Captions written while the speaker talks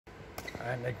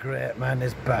And the great man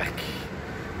is back.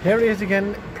 Here he is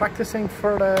again, practicing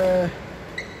for the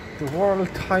world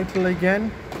title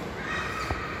again.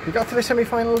 He got to the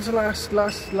semi-finals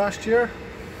last year.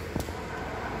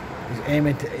 He's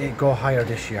aiming to go higher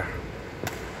this year.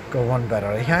 Go one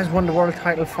better. He has won the world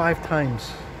title 5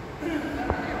 times.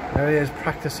 There he is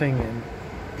practicing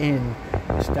in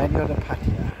Stadio de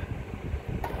Patria.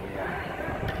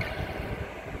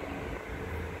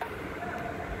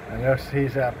 And there's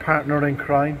his partner in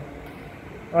crime.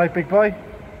 Alright, big boy?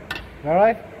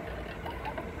 Alright?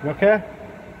 You okay?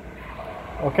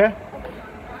 Okay?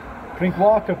 Drink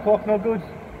water, Coke no good?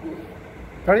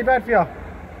 Very bad for you?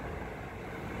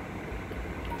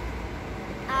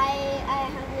 I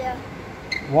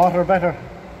have Water better.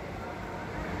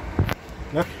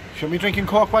 Look, should be drinking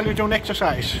Coke while you're doing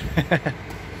exercise.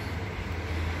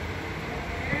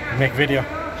 Make video.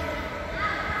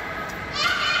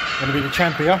 You wanna be the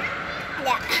champ, are you?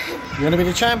 Yeah. You wanna be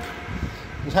the champ?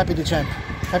 He's happy the champ.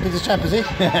 Happy the champ, is he?